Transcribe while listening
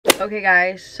Okay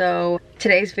guys, so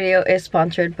today's video is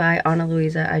sponsored by Ana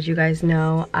Luisa. As you guys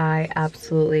know, I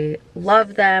absolutely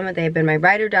love them. They've been my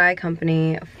ride or die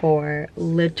company for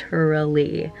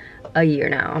literally a year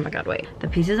now. Oh my god, wait. The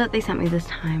pieces that they sent me this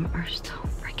time are so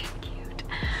freaking cute.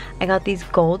 I got these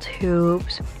gold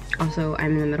hoops. Also,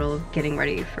 I'm in the middle of getting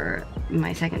ready for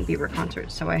my second Bieber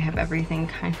concert, so I have everything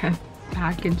kind of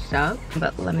packaged up.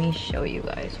 But let me show you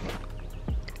guys.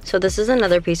 So this is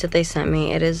another piece that they sent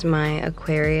me. It is my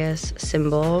Aquarius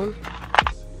symbol.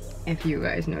 If you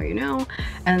guys know, you know.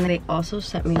 And then they also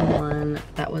sent me one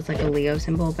that was like a Leo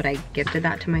symbol, but I gifted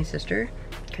that to my sister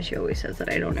because she always says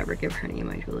that I don't ever give her any of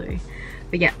my jewelry.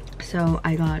 But yeah, so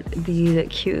I got these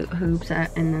cute hoops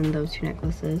and then those two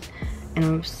necklaces, and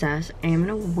I'm obsessed. I am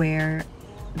gonna wear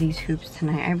these hoops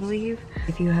tonight, I believe.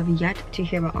 If you have yet to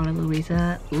hear about Ana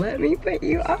Luisa, let me put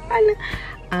you on.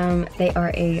 They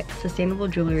are a sustainable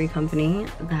jewelry company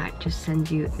that just sends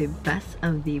you the best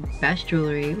of the best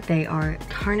jewelry. They are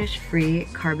tarnish free,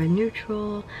 carbon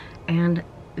neutral, and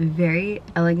very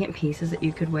elegant pieces that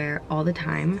you could wear all the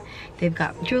time. They've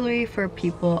got jewelry for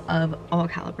people of all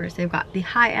calibers. They've got the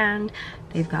high end,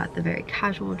 they've got the very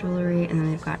casual jewelry, and then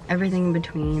they've got everything in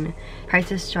between.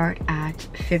 Prices start at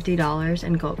 $50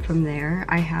 and go up from there.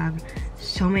 I have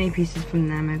so many pieces from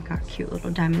them. I've got cute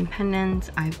little diamond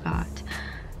pendants, I've got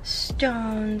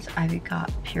stones, I've got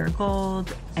pure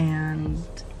gold, and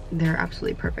they're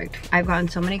absolutely perfect. I've gotten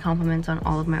so many compliments on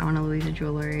all of my Ana Luisa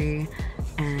jewelry,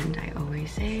 and I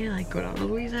always say, like, go to Ana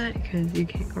Luisa because you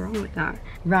can't go wrong with that.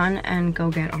 Run and go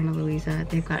get Ana Luisa.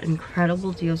 They've got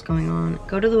incredible deals going on.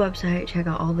 Go to the website, check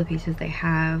out all the pieces they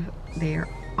have. They are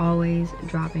always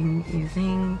dropping new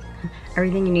things.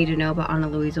 Everything you need to know about Ana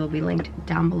Luisa will be linked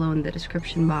down below in the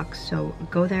description box, so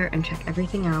go there and check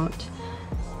everything out.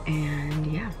 And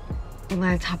yeah,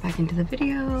 let's hop back into the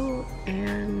video,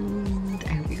 and I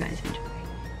hope you guys enjoy.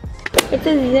 It's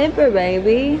a zipper,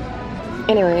 baby.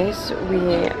 Anyways,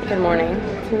 good morning.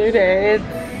 It's a new day.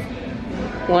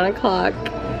 It's 1 o'clock.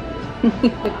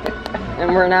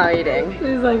 And we're now eating.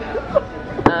 He's like,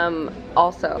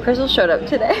 also, Crystal showed up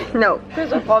today. No,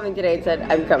 Crystal called me today and said,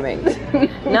 I'm coming.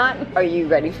 Not, are you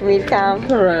ready for me to come?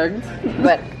 Correct.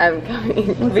 But I'm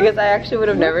coming. Because I actually would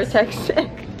have never texted.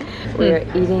 We are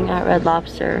eating at Red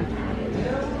Lobster.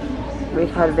 We've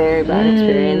had very bad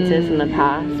experiences in the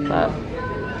past, but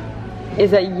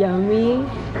is that yummy?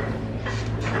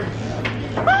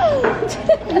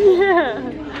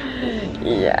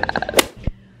 Yeah.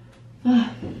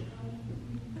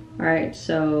 Alright,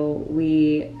 so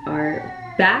we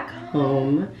are back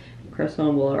home. Crystal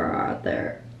and Willow are out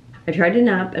there. I tried to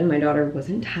nap and my daughter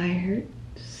wasn't tired,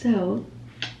 so.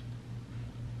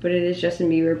 But it is Justin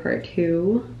Bieber part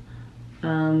 2.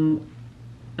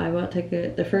 I bought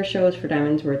ticket. The first show was for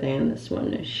Diamond's birthday, and this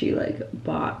one she like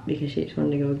bought because she just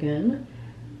wanted to go again.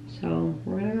 So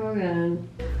we're gonna go again.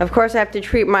 Of course, I have to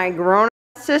treat my grown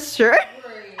sister.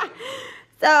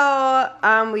 So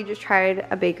we just tried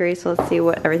a bakery, so let's see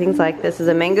what everything's like. This is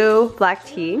a mango black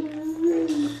tea.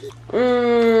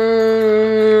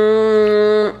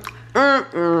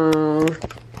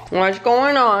 What's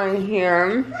going on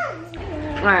here?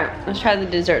 All right, let's try the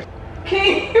dessert.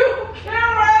 Can you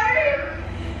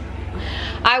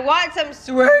I want some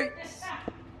sweets.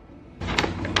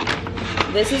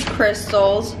 This is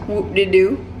Crystal's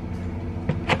whoop-de-doo.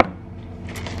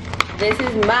 This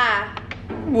is my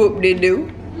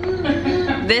whoop-de-doo.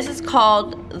 This is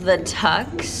called the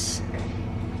Tux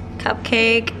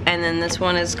cupcake, and then this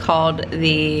one is called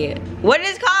the, what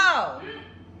is it called?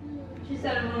 She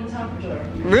said room temperature.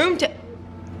 Room te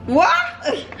what?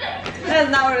 That is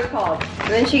not what it's called.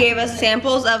 And then she gave us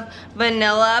samples of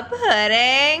vanilla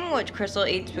pudding, which Crystal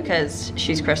eats because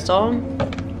she's Crystal.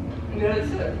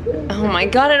 Oh my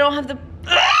god, I don't have the...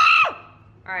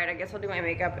 Alright, I guess I'll do my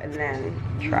makeup and then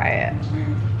try it.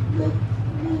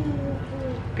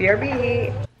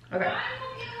 BRB. Okay,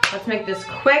 let's make this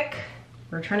quick.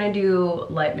 We're trying to do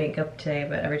light makeup today,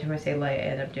 but every time I say light, I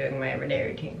end up doing my everyday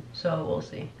routine. So we'll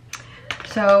see.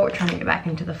 So we're trying to get back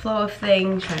into the flow of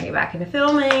things, trying to get back into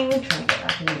filming, trying to get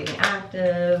back into being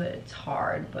active. It's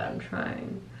hard, but I'm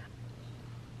trying.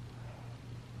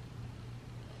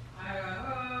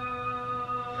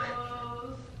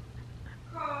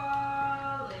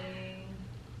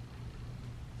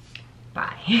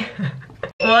 Bye.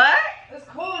 What? It's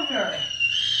cold in here.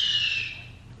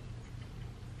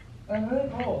 I'm really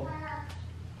cold.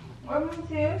 I'm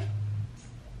here.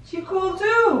 She's cold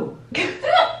too.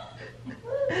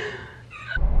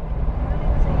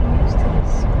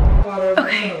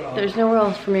 Okay, there's nowhere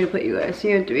else for me to put you guys, so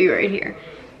you have to be right here.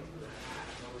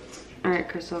 Alright,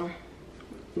 Crystal.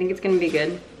 I think it's gonna be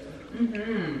good.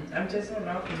 I'm just so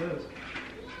not confused.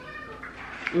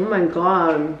 Oh my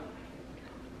god.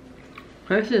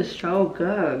 This is so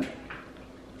good.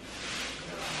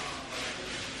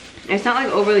 It's not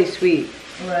like overly sweet.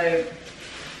 Right.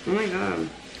 Oh my god.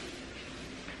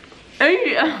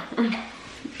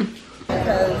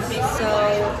 So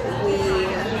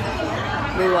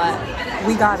we what?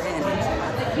 We got in.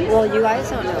 Well, you guys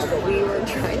don't know, but we were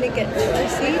trying to get to our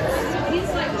seats,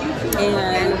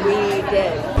 and we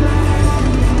did.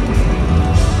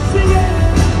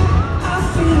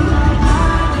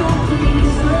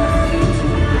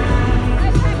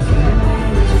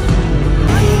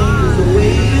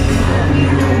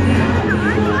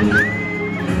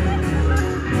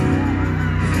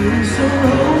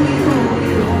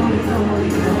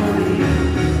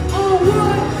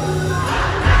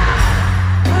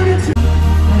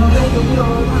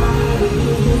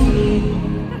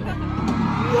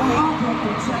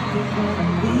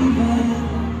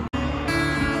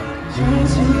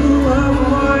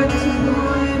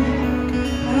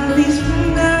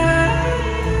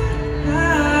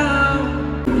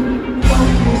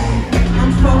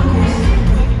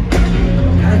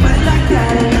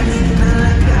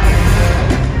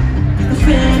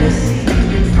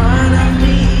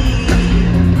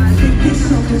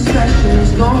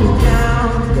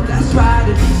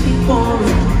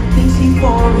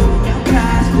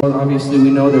 Obviously, we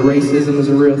know that racism is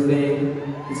a real thing.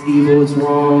 It's evil, it's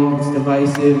wrong, it's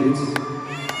divisive,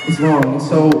 it's wrong. And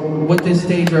so what this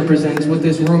stage represents, what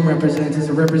this room represents, is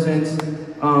it represents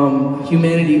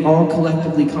humanity all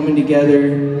collectively coming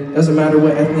together. Doesn't matter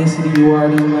what ethnicity you are,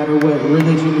 doesn't matter what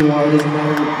religion you are, doesn't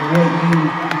matter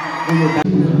what your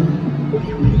background.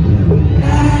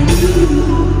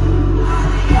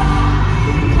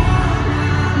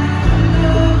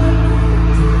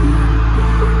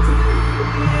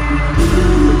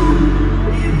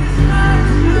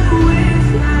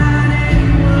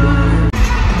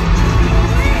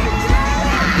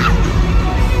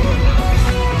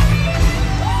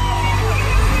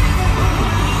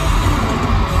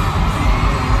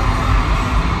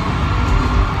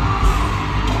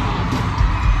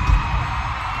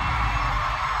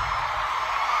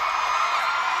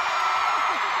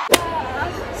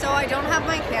 So I don't have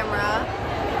my camera.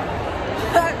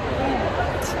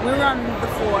 We were on the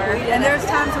floor, and there's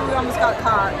times when we almost got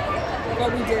caught,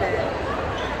 but we did it.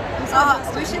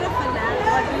 We should have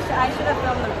finessed. I should have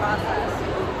filmed the process.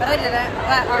 But I didn't.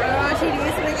 But our OOTD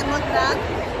so we can look back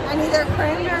and either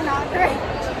cringe or not cringe.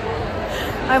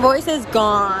 My voice is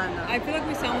gone. I feel like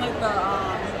we sound like the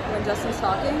when Justin's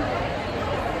talking,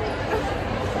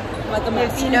 like a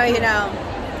mess. If you know, you know.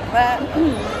 But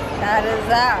that is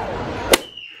that.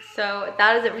 So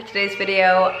that is it for today's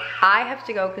video. I have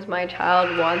to go because my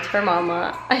child wants her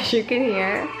mama, as you can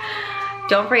hear.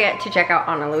 Don't forget to check out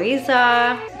Ana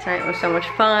Luisa. Tonight was so much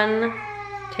fun.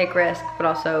 Take risks, but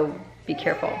also be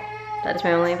careful. That is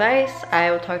my only advice. I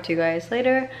will talk to you guys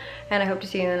later, and I hope to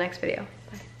see you in the next video.